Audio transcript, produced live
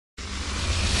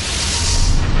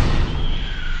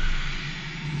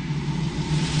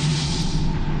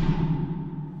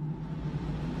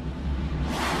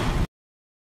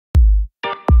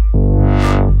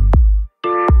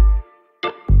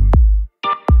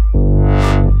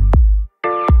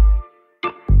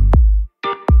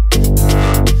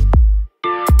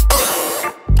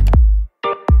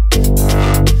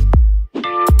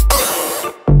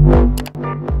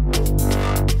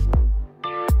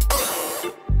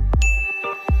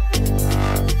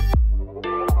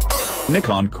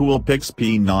Nikon Coolpix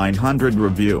P900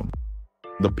 review.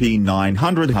 The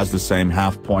P900 has the same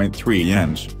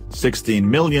f/.3-inch,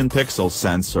 16 million pixel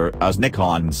sensor as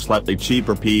Nikon's slightly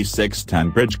cheaper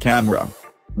P610 bridge camera.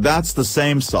 That's the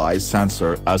same size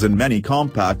sensor as in many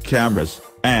compact cameras,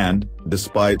 and,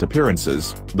 despite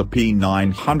appearances, the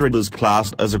P900 is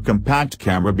classed as a compact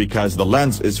camera because the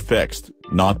lens is fixed,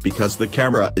 not because the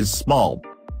camera is small.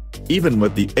 Even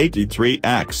with the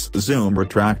 83x zoom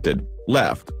retracted,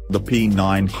 left, the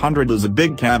P900 is a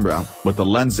big camera, with the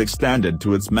lens extended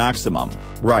to its maximum,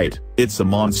 right, it's a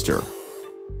monster.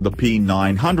 The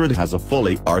P900 has a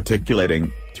fully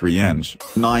articulating, 3-inch,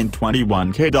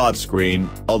 921K dot screen,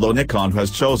 although Nikon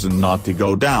has chosen not to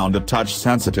go down the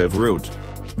touch-sensitive route.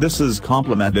 This is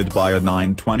complemented by a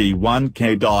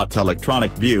 921K dot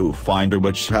electronic viewfinder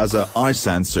which has a eye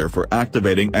sensor for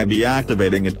activating and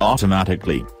deactivating it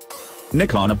automatically.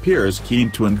 Nikon appears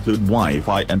keen to include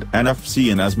Wi-Fi and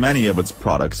NFC in as many of its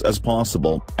products as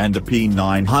possible, and the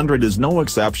P900 is no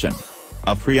exception.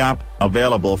 A free app,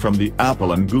 available from the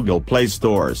Apple and Google Play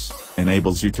stores,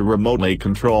 enables you to remotely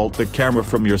control the camera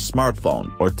from your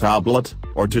smartphone or tablet,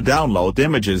 or to download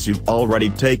images you've already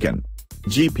taken.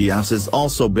 GPS is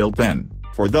also built in,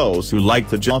 for those who like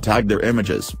to geotag their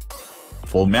images.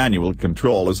 Full manual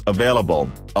control is available,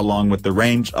 along with the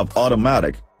range of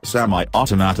automatic,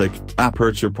 semi-automatic,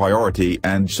 aperture priority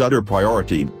and shutter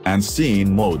priority, and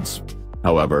scene modes.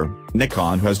 However,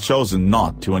 Nikon has chosen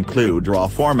not to include RAW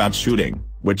format shooting,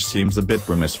 which seems a bit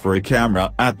remiss for a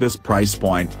camera at this price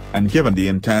point, and given the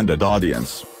intended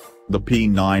audience. The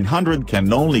P900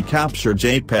 can only capture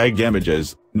JPEG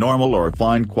images, normal or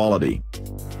fine quality.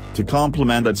 To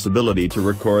complement its ability to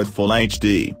record Full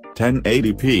HD,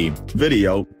 1080p,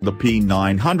 video, the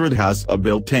P900 has a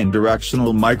built-in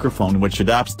directional microphone which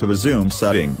adapts to the zoom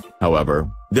setting. However,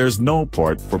 there's no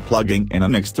port for plugging in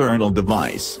an external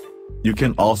device. You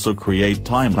can also create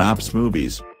time-lapse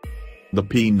movies. The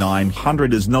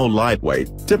P900 is no lightweight,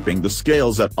 tipping the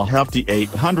scales at a hefty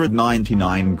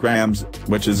 899 grams,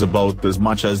 which is about as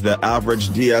much as the average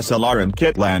DSLR and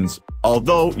kit lens,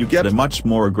 although you get a much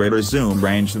more greater zoom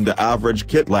range than the average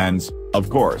kit lens, of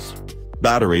course.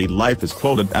 Battery life is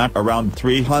quoted at around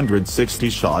 360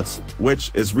 shots,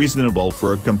 which is reasonable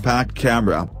for a compact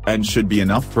camera, and should be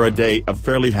enough for a day of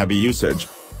fairly heavy usage.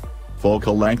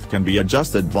 Focal length can be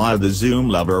adjusted via the zoom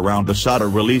lever around the shutter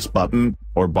release button,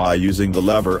 or by using the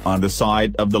lever on the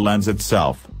side of the lens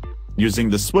itself. Using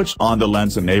the switch on the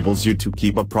lens enables you to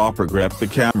keep a proper grip the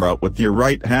camera with your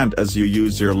right hand as you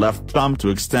use your left thumb to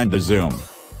extend the zoom.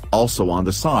 Also on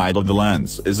the side of the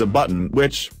lens is a button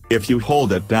which, if you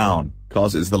hold it down,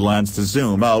 causes the lens to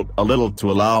zoom out a little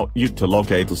to allow you to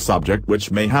locate a subject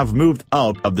which may have moved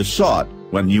out of the shot.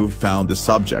 When you've found the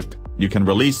subject, you can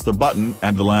release the button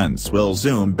and the lens will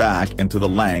zoom back into the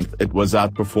length it was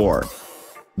at before.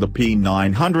 The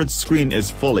P900 screen is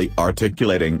fully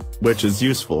articulating, which is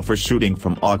useful for shooting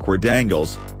from awkward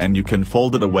angles, and you can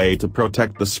fold it away to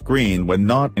protect the screen when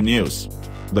not in use.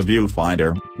 The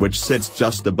viewfinder, which sits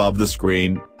just above the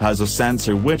screen, has a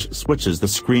sensor which switches the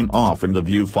screen off and the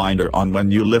viewfinder on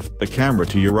when you lift the camera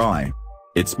to your eye.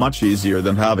 It's much easier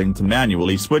than having to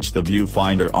manually switch the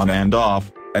viewfinder on and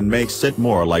off, and makes it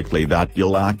more likely that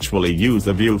you'll actually use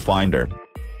the viewfinder.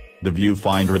 The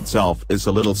viewfinder itself is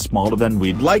a little smaller than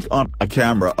we'd like on a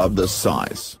camera of this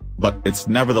size, but it's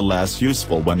nevertheless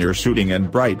useful when you're shooting in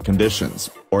bright conditions,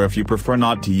 or if you prefer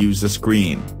not to use the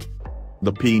screen.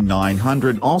 The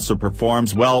P900 also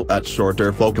performs well at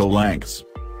shorter focal lengths.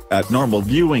 At normal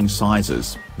viewing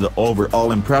sizes, the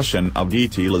overall impression of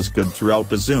detail is good throughout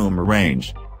the zoom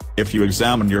range. If you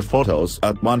examine your photos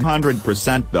at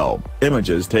 100% though,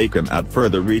 images taken at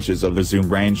further reaches of the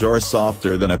zoom range are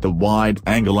softer than at the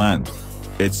wide-angle end.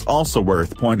 It's also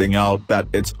worth pointing out that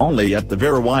it's only at the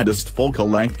very widest focal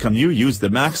length can you use the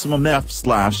maximum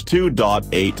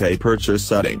f/2.8 aperture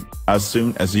setting. As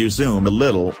soon as you zoom a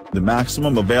little, the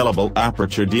maximum available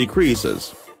aperture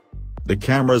decreases. The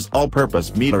camera's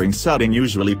all-purpose metering setting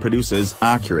usually produces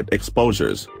accurate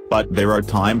exposures, but there are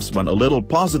times when a little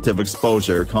positive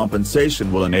exposure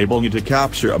compensation will enable you to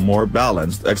capture a more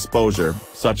balanced exposure,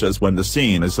 such as when the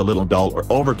scene is a little dull or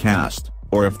overcast,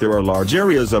 or if there are large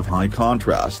areas of high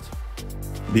contrast.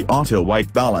 The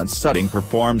auto-white balance setting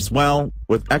performs well,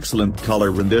 with excellent color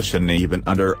rendition even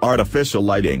under artificial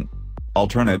lighting.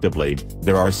 Alternatively,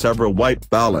 there are several white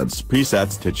balance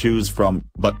presets to choose from,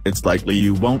 but it's likely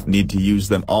you won't need to use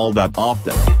them all that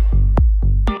often.